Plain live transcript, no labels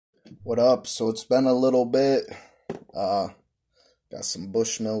What up? So it's been a little bit. Got some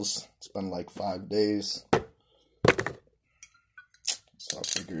Bushmills. It's been like 5 days. So I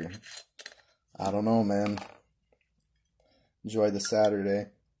figure, I don't know, man. Enjoy the Saturday.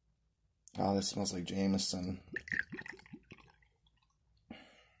 Oh, this smells like Jameson. I'm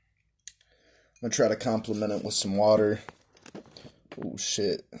gonna try to complement it with some water. Oh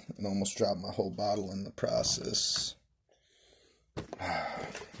shit, and almost dropped my whole bottle in the process.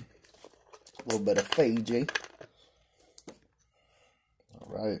 A little bit of Fiji.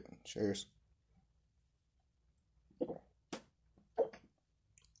 Alright, cheers.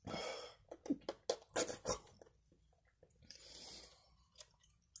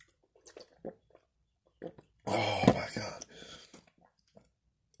 Oh my god.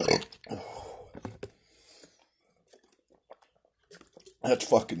 That's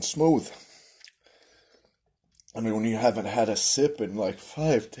fucking smooth. I mean, when you haven't had a sip in like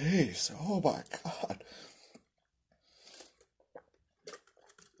 5 days. Oh my god.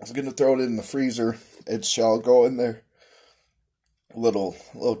 I was gonna throw it in the freezer. It shall go in there. A little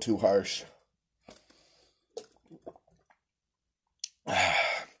too harsh.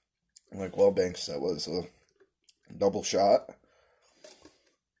 Like Wellbanks, that was a double shot.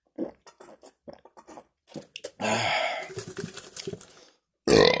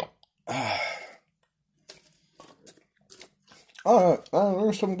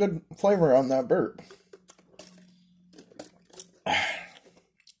 There's some good flavor on that burp.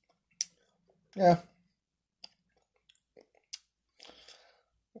 Yeah.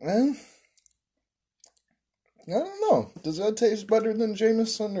 And I don't know. Does that taste better than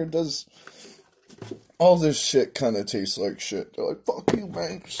Jameson, or does all this shit kind of taste like shit? They're like, fuck you,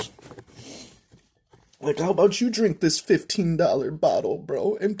 Banks. Like, how about you drink this $15 bottle,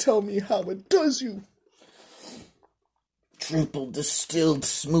 bro, and tell me how it does you? Triple distilled,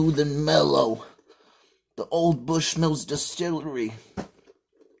 smooth and mellow. The old Bushmills distillery.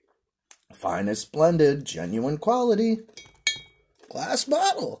 Finest blended, genuine quality. Glass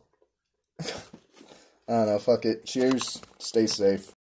bottle. I don't know, fuck it. Cheers. Stay safe.